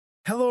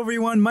Hello,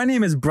 everyone. My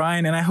name is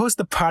Brian, and I host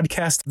the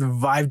podcast, The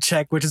Vibe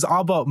Check, which is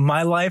all about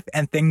my life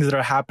and things that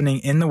are happening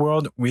in the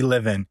world we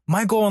live in.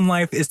 My goal in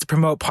life is to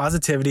promote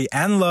positivity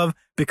and love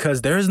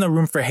because there is no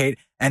room for hate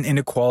and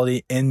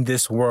inequality in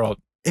this world.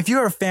 If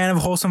you're a fan of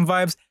wholesome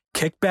vibes,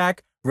 kick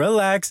back,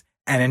 relax,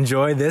 and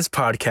enjoy this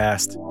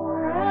podcast.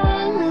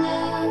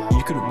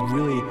 You could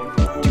really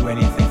do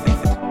anything.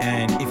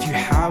 And if you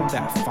have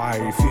that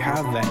fire, if you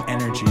have that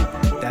energy,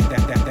 that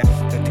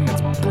thing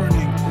that's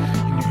burning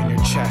in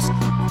your chest,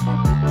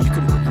 you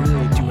could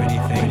really do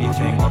anything.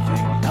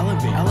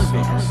 Elevate.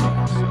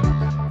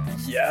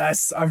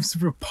 Yes, I'm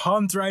super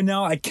pumped right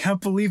now. I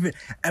can't believe it.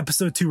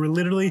 Episode 2. We're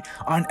literally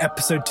on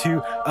episode 2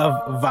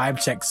 of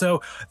Vibe Check.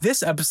 So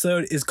this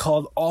episode is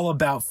called All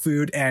About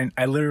Food, and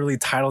I literally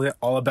titled it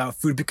All About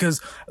Food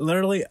because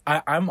literally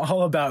I'm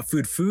all about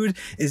food. Food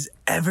is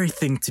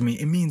everything to me.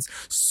 It means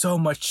so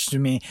much to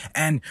me.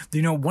 And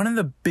you know, one of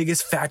the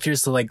biggest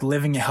factors to like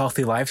living a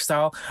healthy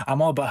lifestyle,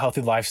 I'm all about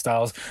healthy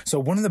lifestyles. So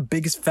one of the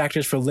biggest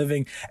factors for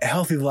living a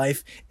healthy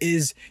life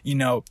is, you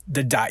know,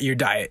 your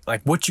diet.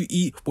 Like what you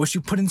eat, what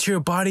you put into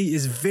your body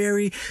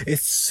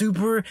it's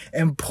super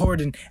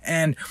important.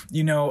 And,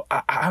 you know,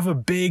 I have a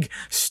big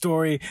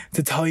story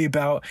to tell you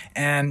about,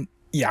 and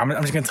yeah, I'm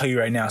just going to tell you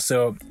right now.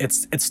 So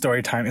it's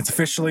story time. It's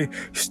officially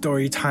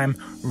story time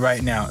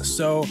right now.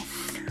 So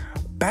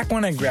back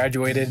when I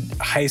graduated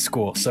high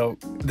school, so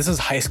this is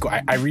high school.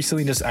 I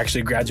recently just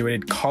actually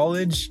graduated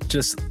college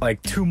just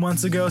like 2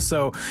 months ago.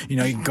 So, you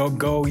know, you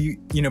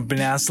know,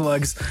 banana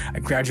slugs. I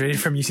graduated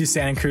from UC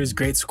Santa Cruz,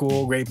 great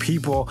school, great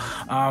people.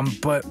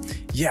 But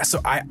yeah,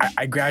 so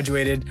I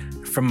graduated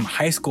from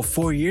high school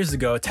 4 years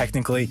ago,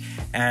 technically.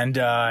 And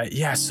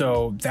yeah,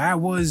 so that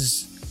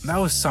was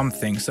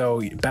something.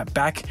 So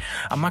back,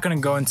 I'm not going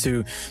to go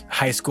into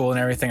high school and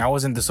everything. I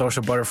wasn't the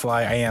social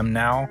butterfly I am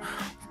now,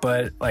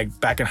 but like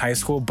back in high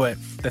school. But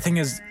the thing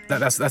is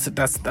that's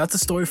a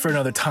story for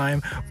another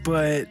time.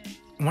 But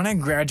when I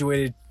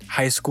graduated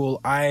high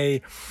school,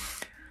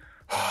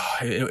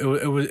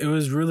 it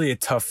was really a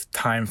tough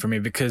time for me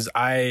because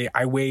I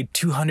weighed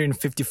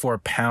 254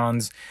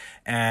 pounds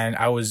and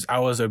I was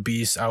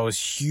obese. I was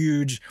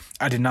huge.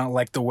 I did not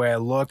like the way I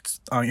looked,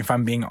 if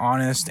I'm being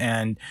honest.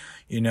 And,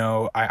 you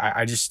know,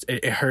 I just,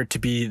 it hurt to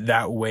be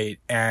that weight.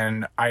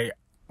 And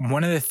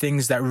one of the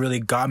things that really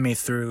got me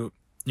through,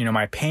 you know,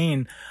 my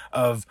pain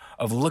of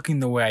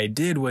looking the way I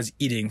did was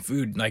eating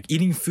food. Like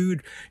eating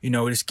food, you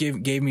know, just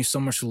gave me so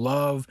much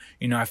love.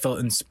 You know, I felt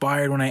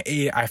inspired when I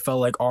ate. I felt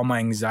like all my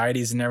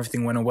anxieties and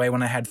everything went away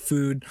when I had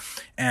food.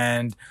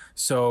 And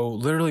so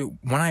literally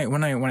when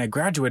I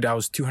graduated, I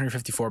was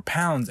 254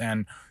 pounds.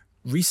 And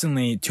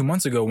recently, 2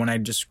 months ago, when I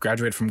just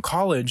graduated from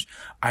college,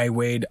 I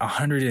weighed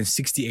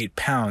 168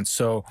 pounds.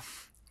 So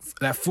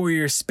that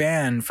 4-year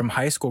span from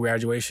high school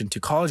graduation to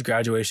college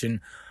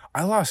graduation,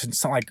 I lost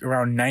something like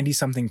around 90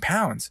 something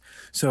pounds.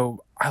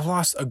 So I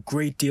lost a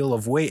great deal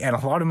of weight. And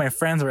a lot of my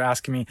friends were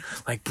asking me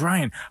like,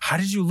 Brian, how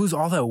did you lose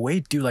all that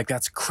weight, dude? Like,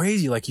 that's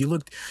crazy. Like you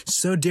looked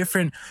so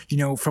different, you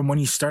know, from when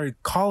you started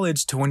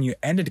college to when you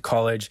ended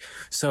college.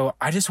 So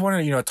I just want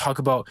to, you know, talk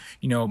about,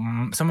 you know,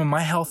 some of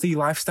my healthy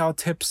lifestyle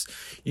tips,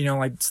 you know,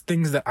 like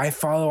things that I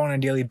follow on a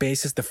daily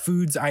basis, the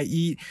foods I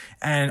eat,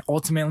 and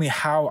ultimately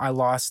how I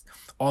lost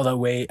all that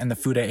weight and the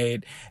food I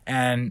ate.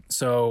 And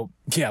so,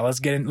 yeah, let's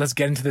get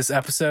into this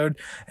episode.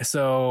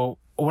 So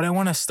what I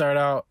want to start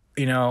out,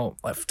 you know,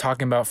 like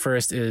talking about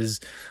first is,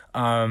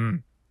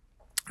 one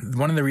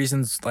of the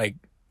reasons like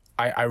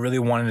I really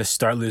wanted to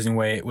start losing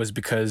weight was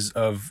because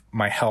of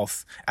my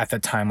health at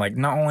that time. Like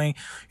not only,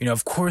 you know,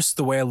 of course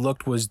the way I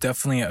looked was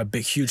definitely a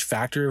huge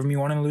factor of me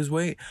wanting to lose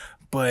weight,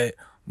 but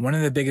one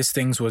of the biggest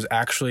things was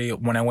actually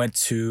when I went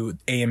to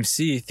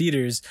AMC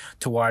theaters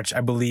to watch,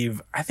 I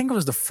think it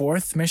was the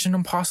 4th Mission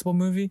Impossible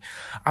movie.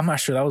 I'm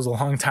not sure. That was a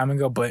long time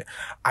ago, but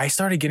I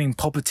started getting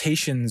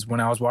palpitations when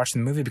I was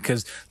watching the movie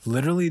because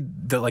literally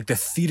the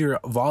theater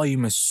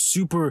volume is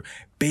super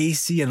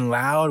bassy and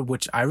loud,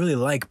 which I really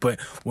like.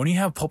 But when you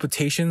have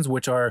palpitations,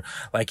 which are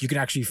like, you can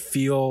actually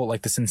feel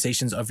like the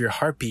sensations of your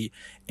heartbeat,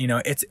 you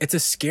know, it's a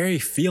scary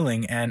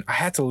feeling. And I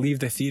had to leave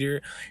the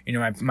theater. You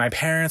know, my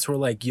parents were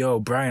like, yo,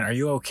 Brian, are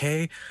you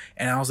okay?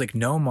 And I was like,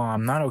 no,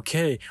 Mom, not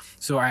okay.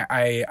 So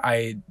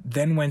I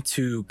then went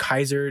to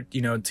Kaiser, you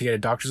know, to get a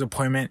doctor's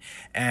appointment.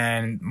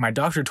 And my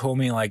doctor told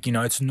me like, you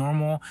know, it's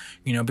normal,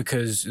 you know,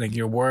 because like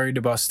you're worried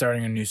about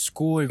starting a new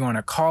school, you're going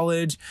to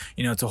college,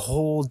 you know, it's a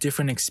whole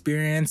different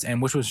experience. And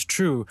which was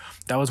true.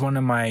 That was one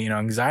of my, you know,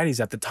 anxieties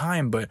at the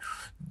time. But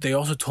they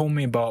also told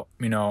me about,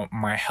 you know,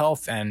 my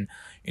health and,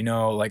 you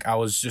know, like I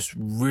was just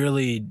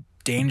really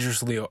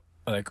dangerously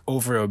like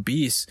over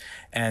obese,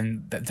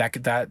 and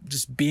that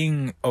just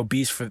being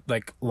obese for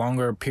like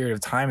longer period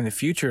of time in the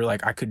future,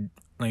 like I could,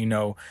 you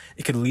know,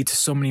 it could lead to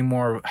so many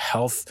more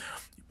health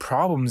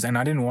problems, and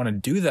I didn't want to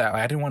do that.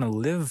 Like, I didn't want to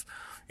live,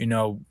 you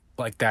know,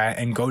 like that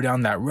and go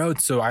down that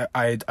road. So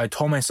I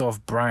told myself,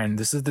 Brian,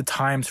 this is the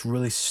time to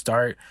really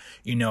start,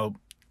 you know,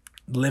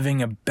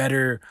 living a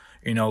better,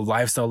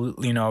 lifestyle,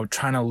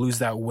 trying to lose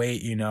that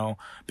weight,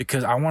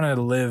 because I want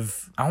to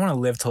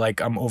live till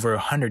like I'm over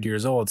 100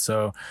 years old.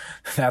 So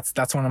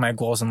that's one of my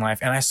goals in life.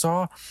 And I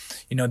saw,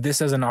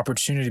 this as an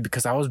opportunity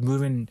because I was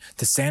moving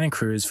to Santa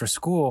Cruz for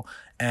school,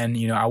 and,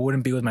 I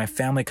wouldn't be with my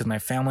family because my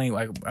family,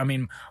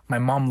 my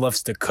mom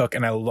loves to cook,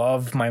 and I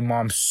love my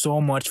mom so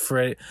much for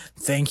it.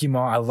 Thank you,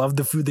 Mom. I love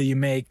the food that you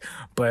make.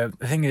 But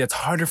the thing is, it's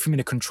harder for me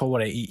to control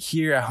what I eat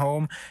here at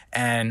home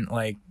and,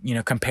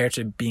 compared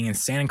to being in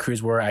Santa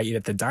Cruz where I eat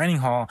at the dining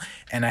hall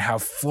and I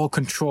have full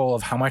control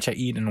of how much I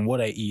eat and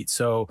what I eat.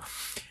 So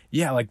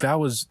yeah, like that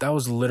was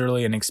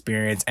literally an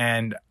experience.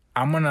 And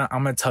I'm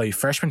gonna tell you,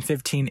 Freshman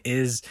 15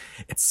 it's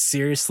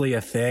seriously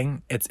a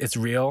thing. It's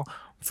real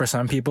for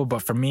some people,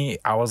 but for me,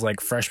 I was like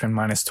freshman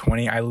minus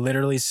 20. I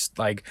literally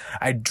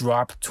I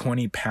dropped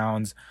 20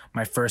 pounds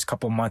my first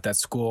couple months at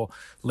school.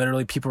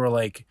 Literally, people were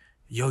like,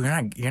 "Yo, you're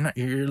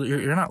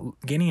not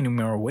gaining any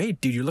more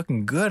weight, dude. You're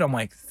looking good." I'm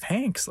like,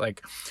 "Thanks."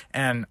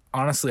 And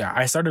honestly,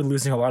 I started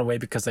losing a lot of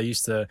weight because I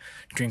used to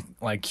drink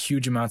like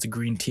huge amounts of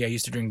green tea. I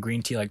used to drink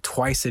green tea like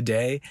twice a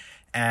day,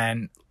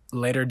 and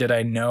later did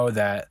I know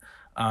that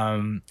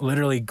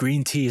literally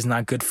green tea is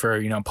not good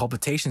for,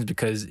 palpitations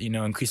because,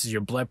 increases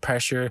your blood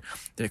pressure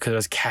because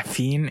there's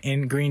caffeine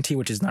in green tea,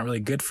 which is not really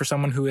good for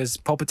someone who has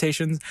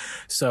palpitations.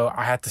 So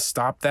I had to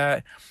stop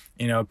that,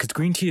 because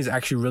green tea is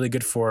actually really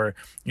good for,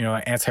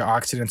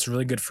 antioxidants,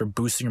 really good for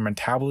boosting your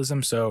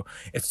metabolism. So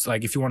it's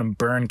like, if you want to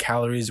burn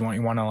calories, you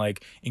want to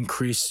like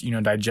increase,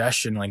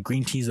 digestion, like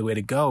green tea is the way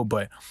to go.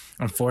 But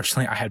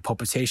unfortunately I had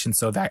palpitations,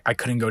 so that I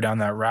couldn't go down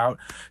that route.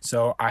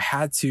 So I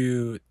had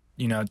to,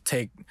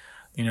 take,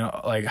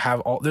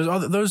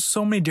 there's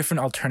so many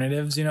different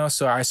alternatives,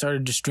 so I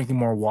started just drinking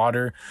more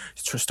water.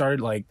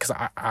 Because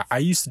I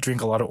used to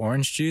drink a lot of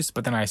orange juice,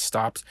 but then I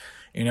stopped,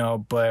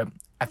 but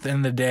at the end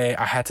of the day,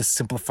 I had to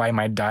simplify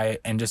my diet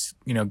and just,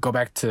 go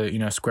back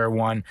to, square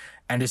one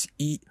and just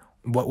eat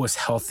what was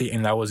healthy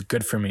and that was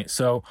good for me.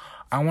 So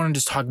I want to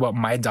just talk about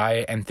my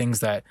diet and things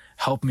that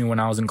helped me when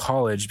I was in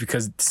college,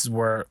 because this is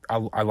where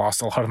I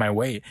lost a lot of my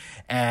weight.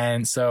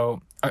 And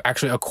so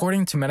actually,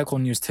 according to Medical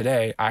News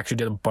Today, I actually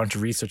did a bunch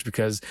of research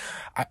because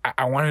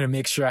I wanted to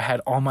make sure I had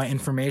all my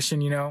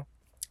information,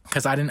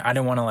 because I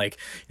didn't want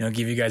to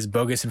give you guys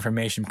bogus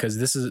information, because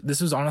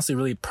this was honestly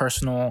really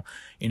personal,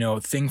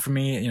 thing for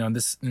me.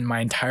 This,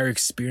 my entire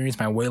experience,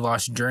 my weight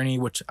loss journey,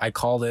 which I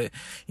called it,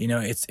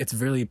 it's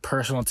really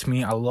personal to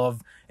me. I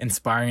love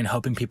inspiring and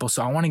helping people.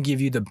 So I want to give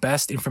you the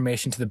best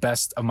information to the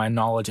best of my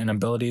knowledge and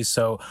abilities.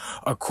 So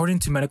according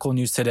to Medical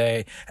News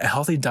Today, a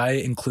healthy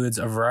diet includes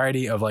a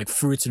variety of like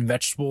fruits and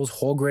vegetables,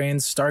 whole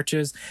grains,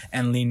 starches,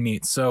 and lean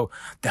meats. So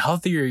the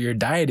healthier your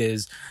diet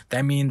is,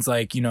 that means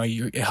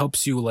it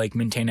helps you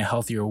maintain a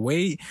healthier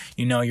weight.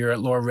 You're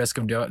at lower risk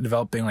of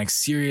developing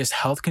serious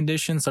health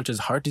conditions such as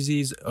heart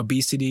disease,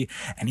 obesity,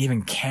 and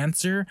even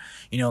cancer,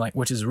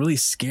 which is really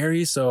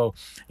scary. So,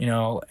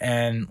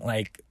 and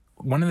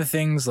one of the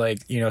things,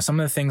 some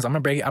of the things I'm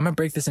gonna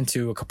break this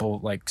into a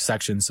couple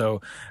sections. So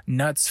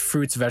nuts,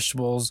 fruits,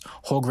 vegetables,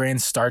 whole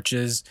grains,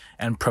 starches,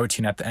 and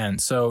protein at the end.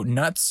 So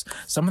nuts,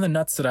 some of the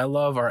nuts that I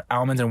love are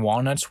almonds and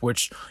walnuts,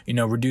 which,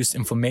 reduce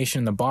inflammation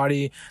in the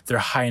body. They're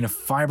high in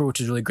fiber,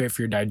 which is really great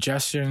for your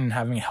digestion and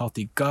having a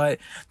healthy gut.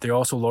 They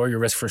also lower your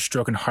risk for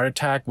stroke and heart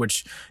attack,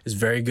 which is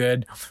very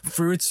good.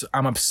 Fruits,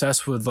 I'm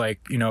obsessed with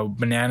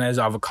bananas,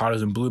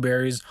 avocados, and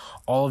blueberries.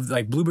 All of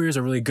blueberries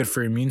are really good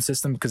for your immune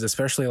system, because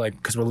especially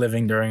because we're living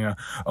during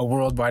a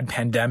worldwide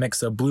pandemic.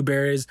 So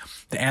blueberries,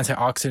 the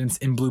antioxidants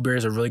in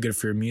blueberries are really good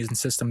for your immune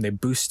system. They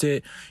boost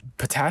it.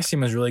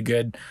 Potassium is really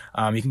good.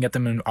 You can get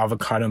them in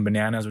avocado and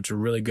bananas, which are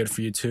really good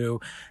for you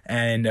too.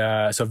 And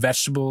so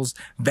vegetables,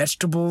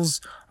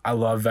 I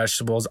love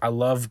vegetables. I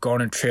love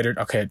going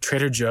to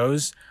Trader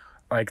Joe's.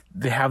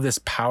 They have this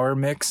power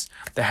mix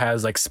that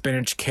has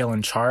spinach, kale,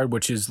 and chard,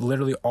 which is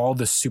literally all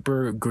the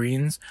super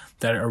greens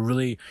that are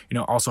really,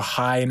 also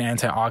high in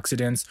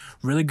antioxidants,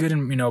 really good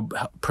in,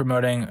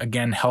 promoting,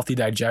 again, healthy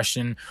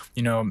digestion,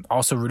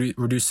 also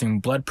reducing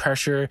blood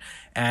pressure,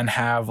 and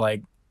have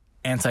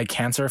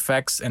anti-cancer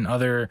effects and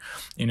other,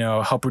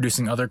 help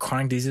reducing other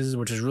chronic diseases,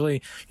 which is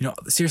really,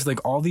 seriously,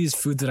 all these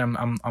foods that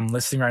I'm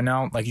listing right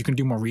now, you can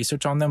do more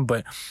research on them,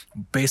 but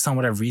based on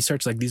what I've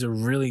researched, these are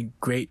really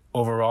great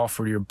overall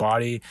for your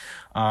body,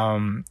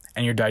 and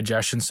your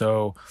digestion.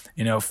 So,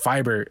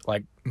 fiber,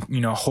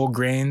 whole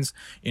grains,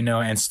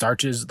 and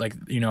starches,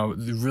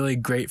 really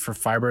great for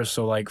fiber.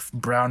 So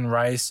brown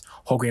rice,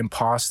 whole grain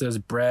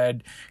pastas,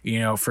 bread,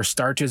 for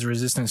starches,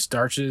 resistant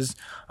starches,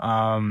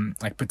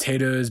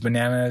 potatoes,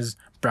 bananas,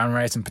 brown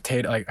rice, and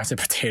I said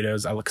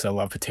potatoes, because I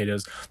love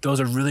potatoes.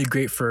 Those are really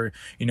great for,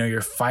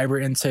 your fiber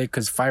intake,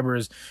 because fiber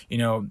is,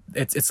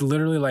 it's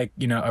literally a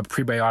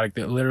prebiotic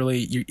that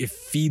literally it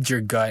feeds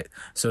your gut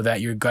so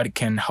that your gut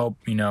can help,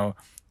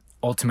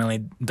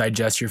 ultimately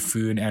digest your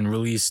food and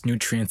release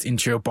nutrients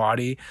into your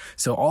body.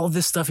 So all of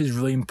this stuff is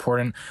really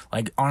important.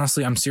 Like,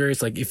 honestly, I'm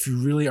serious. Like, if you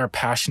really are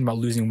passionate about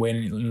losing weight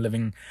and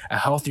living a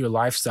healthier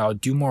lifestyle,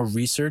 do more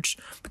research,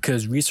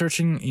 because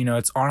researching,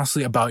 it's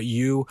honestly about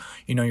you,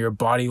 your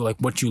body, like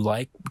what you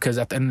like, because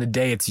at the end of the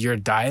day, it's your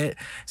diet.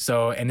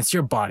 So, and it's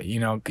your body,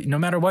 no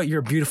matter what,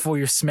 you're beautiful,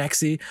 you're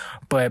smexy,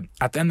 but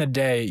at the end of the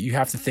day, you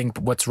have to think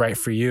what's right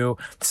for you.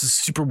 This is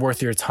super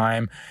worth your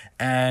time.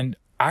 And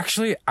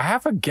actually, I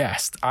have a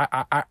guest.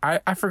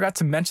 I forgot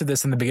to mention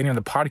this in the beginning of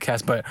the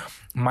podcast, but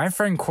my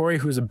friend Corey,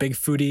 who's a big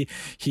foodie,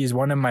 he's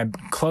one of my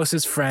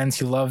closest friends.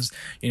 He loves,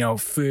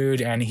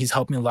 food, and he's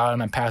helped me a lot in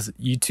my past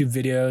YouTube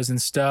videos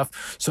and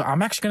stuff. So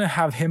I'm actually gonna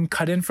have him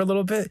cut in for a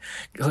little bit,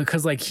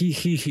 because like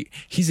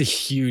he's a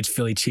huge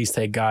Philly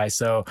cheesesteak guy.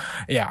 So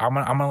yeah, I'm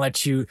gonna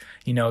let you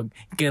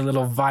get a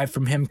little vibe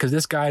from him, because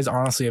this guy is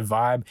honestly a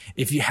vibe.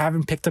 If you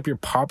haven't picked up your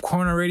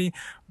popcorn already,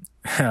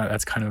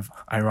 that's kind of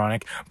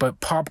ironic, but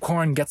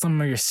popcorn, get some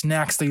of your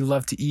snacks that you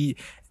love to eat,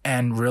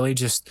 and really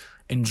just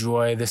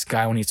enjoy this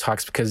guy when he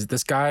talks, because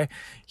this guy,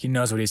 he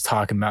knows what he's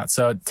talking about.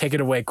 So take it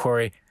away,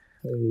 Corey.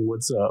 Hey,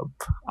 what's up?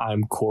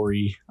 I'm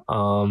Corey.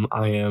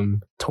 I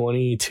am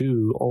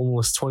 22,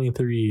 almost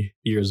 23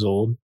 years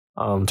old.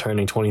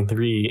 Turning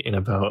 23 in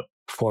about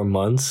 4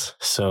 months.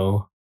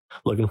 So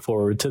looking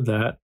forward to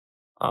that.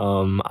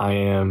 I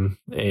am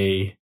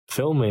a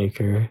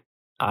filmmaker.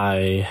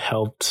 I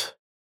helped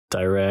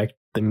direct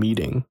The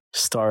Meeting,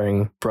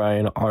 starring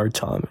Brian R.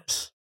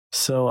 Thomas.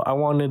 So I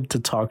wanted to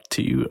talk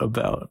to you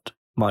about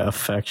my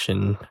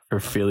affection for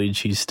Philly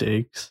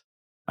cheesesteaks.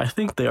 I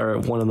think they are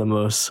one of the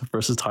most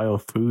versatile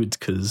foods,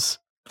 because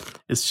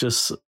it's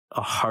just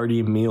a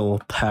hearty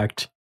meal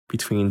packed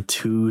between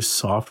two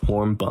soft,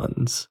 warm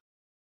buns.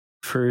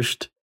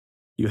 First,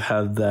 you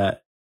have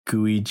that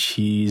gooey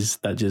cheese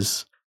that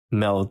just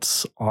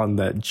melts on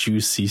that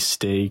juicy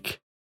steak,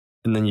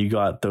 and then you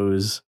got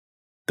those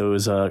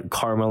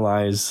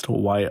caramelized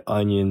white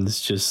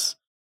onions just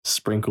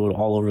sprinkled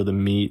all over the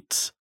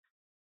meat.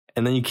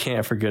 And then you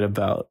can't forget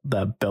about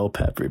that bell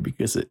pepper,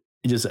 because it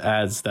just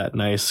adds that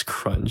nice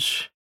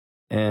crunch.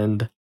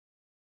 And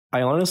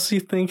I honestly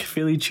think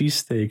Philly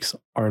cheesesteaks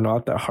are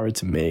not that hard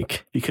to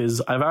make,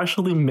 because I've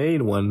actually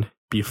made one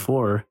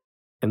before,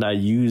 and I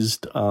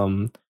used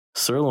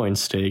sirloin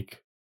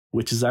steak,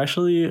 which is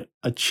actually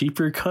a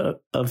cheaper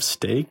cut of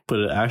steak, but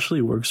it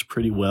actually works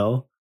pretty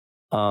well.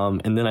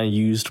 And then I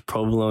used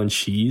provolone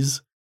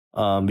cheese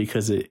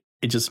because it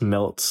just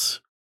melts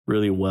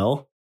really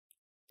well.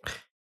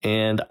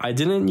 And I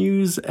didn't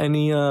use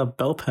any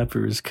bell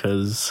peppers,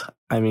 because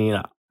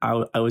I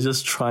was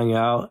just trying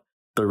out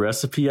the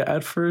recipe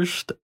at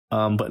first.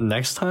 But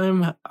next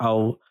time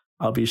I'll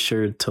be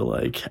sure to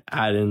like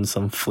add in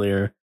some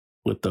flair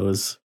with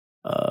those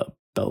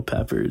bell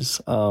peppers.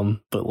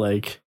 But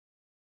like,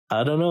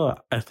 I don't know,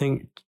 I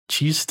think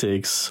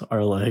cheesesteaks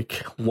are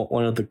like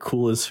one of the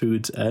coolest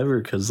foods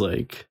ever, because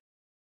like,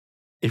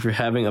 if you're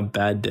having a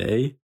bad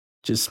day,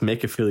 just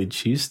make a Philly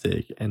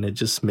cheesesteak and it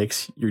just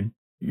makes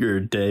your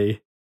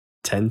day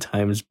 10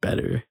 times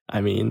better.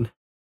 I mean,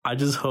 I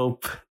just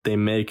hope they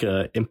make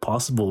a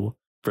Impossible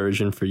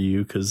version for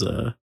you, because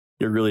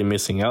you're really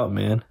missing out,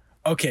 man.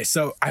 Okay,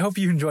 so I hope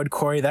you enjoyed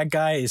Corey. That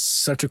guy is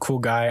such a cool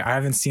guy. I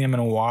haven't seen him in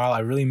a while. I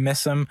really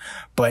miss him,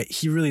 but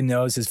he really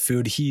knows his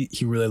food. He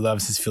really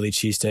loves his Philly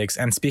cheesesteaks.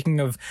 And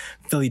speaking of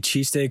Philly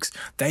cheesesteaks,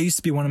 that used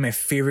to be one of my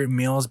favorite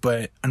meals,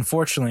 but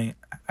unfortunately,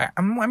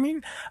 I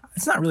mean,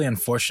 it's not really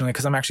unfortunately,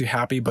 because I'm actually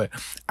happy, but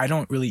I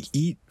don't really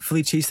eat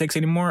Philly cheesesteaks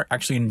anymore.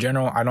 Actually, in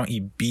general, I don't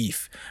eat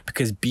beef,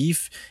 because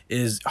beef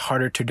is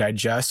harder to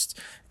digest,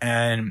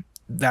 and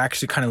that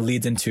actually kind of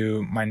leads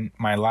into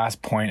my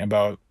last point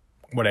about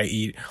what I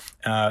eat,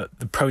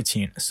 the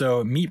protein.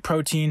 So meat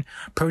protein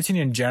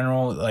in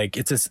general, like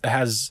it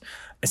has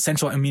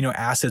essential amino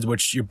acids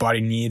which your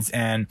body needs.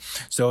 And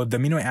so the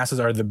amino acids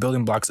are the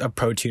building blocks of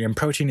protein, and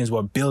protein is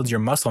what builds your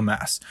muscle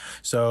mass.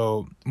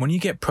 So when you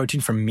get protein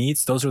from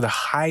meats, those are the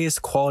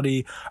highest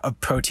quality of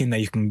protein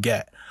that you can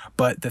get.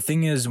 But the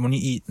thing is, when you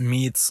eat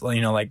meats,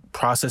 like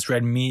processed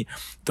red meat,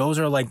 those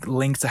are like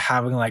linked to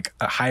having like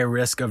a higher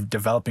risk of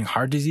developing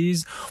heart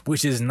disease,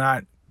 which is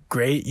not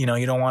great. You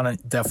don't want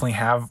to definitely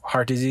have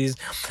heart disease.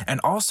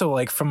 And also,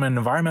 like, from an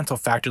environmental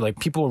factor, like,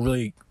 people are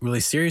really, really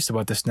serious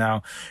about this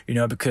now,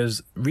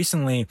 because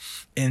recently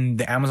in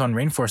the Amazon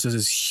rainforest, there's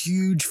this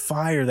huge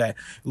fire that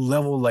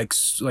leveled like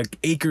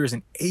acres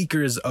and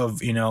acres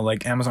of,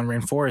 like Amazon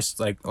rainforest,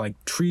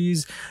 like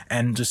trees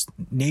and just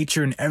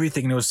nature and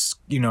everything. And it was,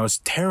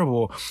 it's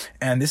terrible.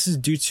 And this is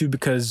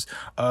because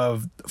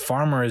of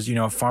farmers,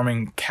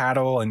 farming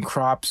cattle and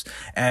crops.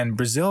 And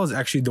Brazil is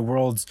actually the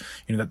world's,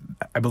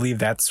 I believe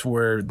that's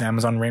where the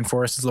Amazon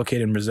rainforest is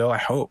located in Brazil. I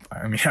hope.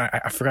 I mean,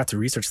 I forgot to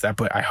research that,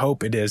 but I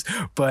hope it is.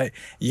 But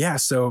yeah,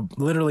 so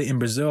literally in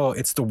Brazil,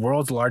 it's the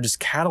world's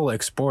largest cattle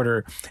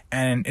exporter,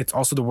 and it's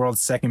also the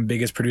world's second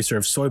biggest producer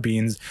of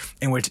soybeans,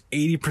 in which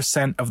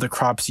 80% of the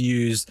crops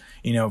used,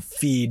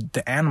 feed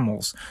the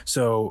animals.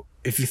 So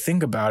if you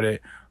think about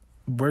it,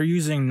 we're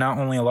using not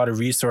only a lot of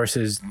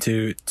resources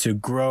to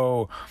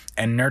grow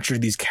and nurture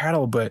these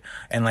cattle,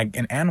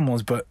 and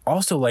animals, but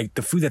also like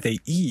the food that they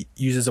eat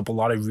uses up a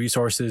lot of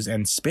resources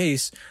and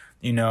space,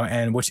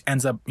 and which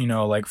ends up,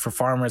 like for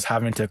farmers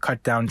having to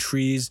cut down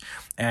trees,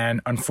 and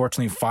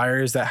unfortunately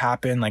fires that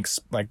happen, like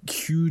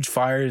huge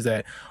fires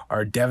that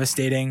are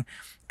devastating.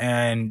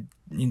 And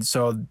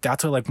so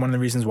that's like one of the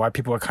reasons why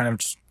people are kind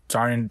of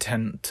starting to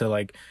tend to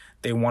like,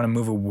 they want to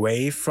move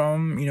away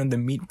from, the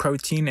meat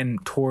protein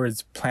and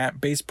towards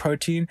plant-based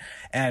protein.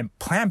 And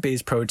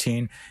plant-based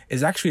protein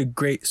is actually a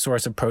great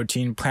source of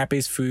protein.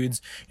 Plant-based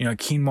foods,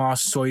 quinoa,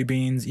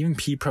 soybeans, even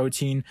pea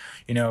protein.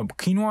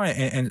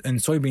 Quinoa and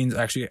soybeans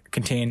actually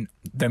contain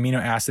the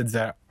amino acids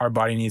that our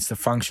body needs to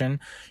function,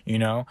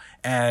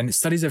 and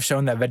studies have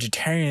shown that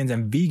vegetarians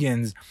and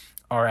vegans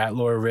are at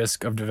lower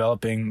risk of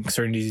developing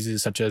certain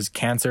diseases such as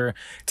cancer,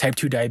 type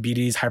 2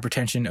 diabetes,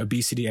 hypertension,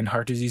 obesity, and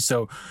heart disease.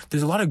 So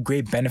there's a lot of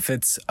great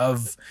benefits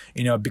of,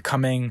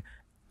 becoming,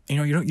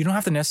 you don't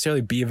have to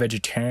necessarily be a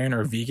vegetarian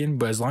or vegan,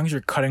 but as long as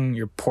you're cutting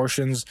your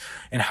portions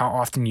and how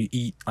often you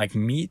eat like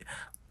meat,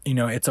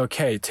 it's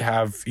okay to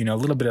have, a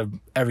little bit of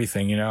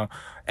everything,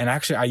 And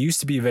actually, I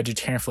used to be a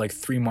vegetarian for like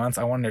 3 months.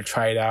 I wanted to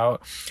try it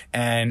out.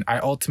 And I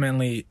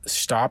ultimately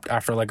stopped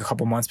after like a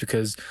couple months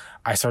because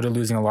I started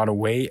losing a lot of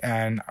weight.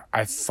 And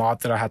I thought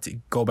that I had to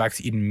go back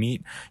to eating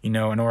meat, in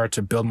order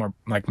to build more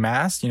like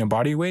mass,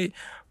 body weight.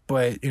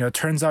 But, it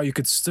turns out you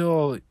could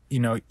still,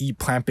 eat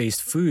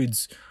plant-based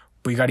foods,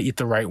 but you got to eat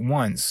the right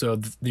ones. So,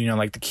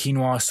 like the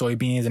quinoa,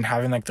 soybeans, and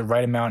having like the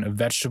right amount of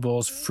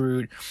vegetables,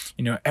 fruit,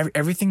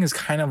 everything is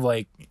kind of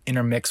like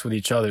intermixed with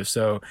each other.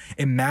 So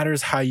it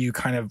matters how you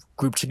kind of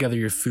group together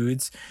your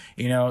foods,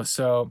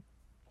 so,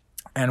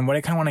 and what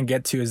I kind of want to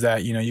get to is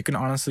that, you can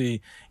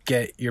honestly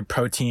get your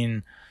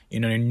protein,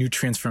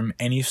 nutrients from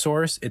any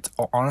source. It's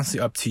honestly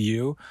up to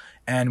you.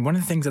 And one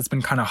of the things that's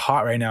been kind of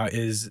hot right now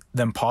is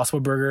the Impossible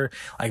Burger,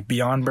 like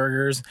Beyond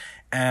Burgers.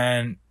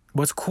 And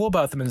what's cool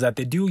about them is that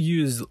they do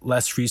use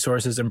less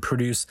resources and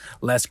produce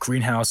less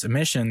greenhouse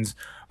emissions.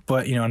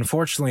 But,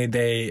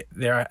 unfortunately,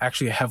 they're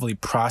actually heavily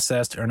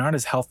processed or not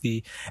as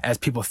healthy as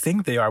people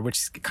think they are, which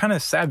is kind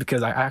of sad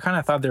because I kind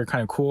of thought they were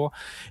kind of cool,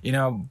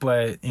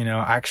 but,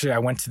 actually I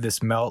went to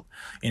this Melt,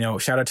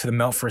 shout out to the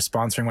Melt for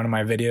sponsoring one of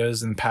my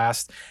videos in the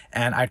past.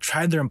 And I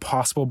tried their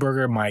Impossible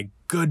Burger. My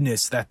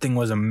goodness, that thing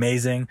was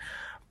amazing.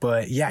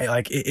 But yeah,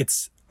 like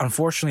it's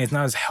unfortunately, it's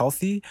not as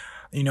healthy,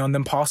 in the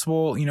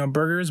Impossible,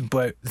 burgers.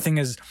 But the thing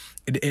is,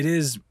 it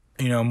is,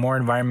 more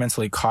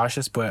environmentally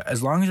cautious. But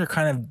as long as you're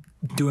kind of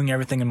doing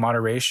everything in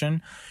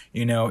moderation,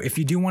 if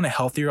you do want a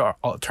healthier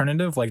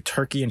alternative, like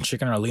turkey and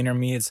chicken are leaner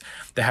meats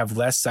that have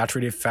less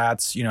saturated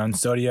fats, and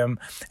sodium,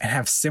 and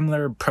have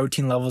similar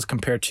protein levels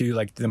compared to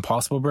like the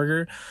Impossible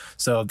Burger.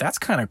 So that's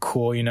kind of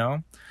cool,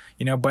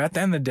 but at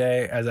the end of the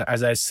day,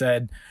 as I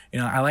said,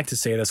 I like to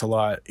say this a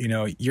lot,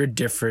 you're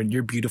different,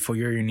 you're beautiful,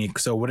 you're unique.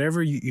 So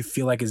whatever you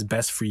feel like is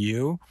best for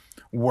you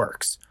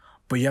works.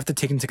 But you have to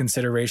take into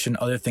consideration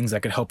other things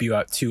that could help you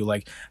out too,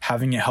 like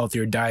having a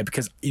healthier diet.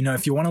 Because,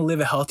 if you want to live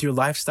a healthier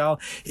lifestyle,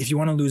 if you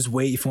want to lose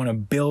weight, if you want to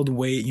build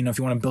weight, if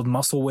you want to build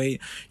muscle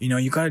weight,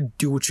 you got to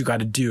do what you got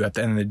to do at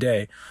the end of the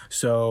day.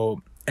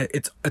 So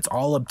it's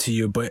all up to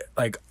you. But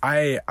like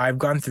I've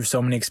gone through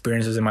so many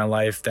experiences in my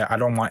life that I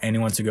don't want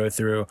anyone to go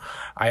through.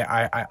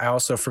 I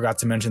also forgot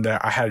to mention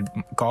that I had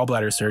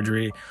gallbladder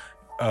surgery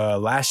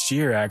last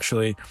year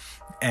actually.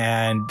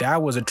 And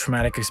that was a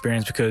traumatic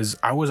experience because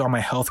I was on my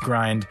health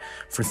grind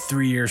for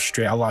 3 years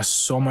straight. I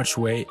lost so much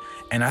weight,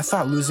 and I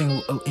thought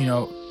losing,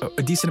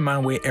 a decent amount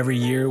of weight every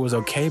year was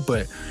okay.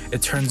 But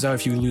it turns out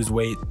if you lose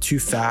weight too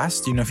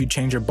fast, if you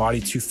change your body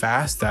too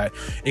fast, that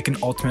it can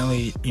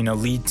ultimately,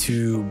 lead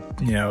to,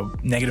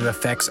 negative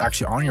effects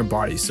actually on your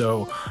body.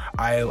 So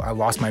I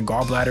lost my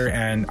gallbladder,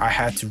 and I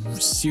had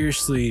to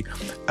seriously,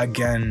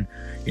 again,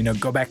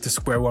 go back to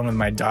square one with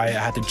my diet. I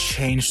had to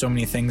change so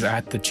many things. I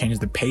had to change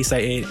the pace I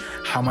ate,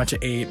 how much I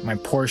ate, my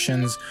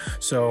portions.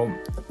 So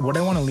what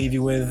I want to leave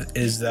you with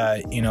is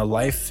that,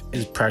 life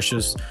is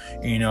precious,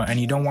 and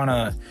you don't want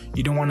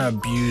to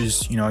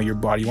abuse, your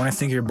body. You want to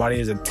think of your body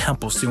as a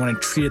temple. So you want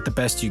to treat it the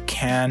best you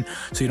can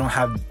so you don't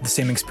have the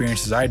same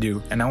experiences I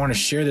do. And I want to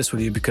share this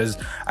with you because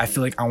I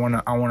feel like I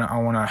want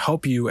to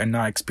help you and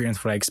not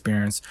experience what I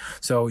experienced.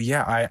 So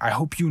yeah, I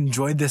hope you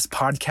enjoyed this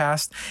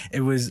podcast.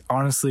 It was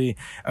honestly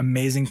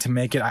amazing to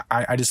make it.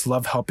 I just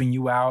love helping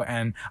you out,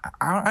 and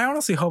I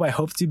honestly hope I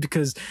helped you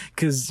because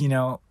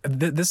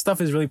this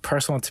stuff is really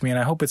personal to me, and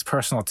I hope it's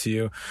personal to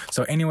you.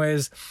 So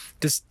anyways,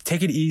 just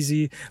take it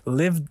easy,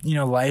 live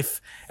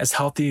life as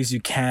healthy as you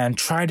can,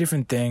 try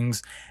different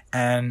things,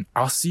 and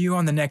I'll see you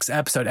on the next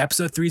episode.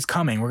 Episode 3 is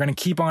coming. We're going to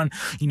keep on,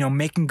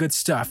 making good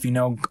stuff,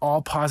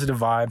 all positive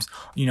vibes,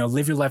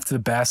 live your life to the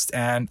best.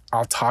 And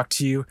I'll talk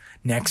to you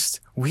next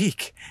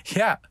week.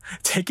 Yeah.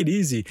 Take it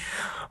easy.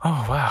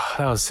 Oh, wow.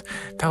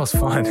 That was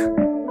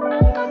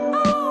fun.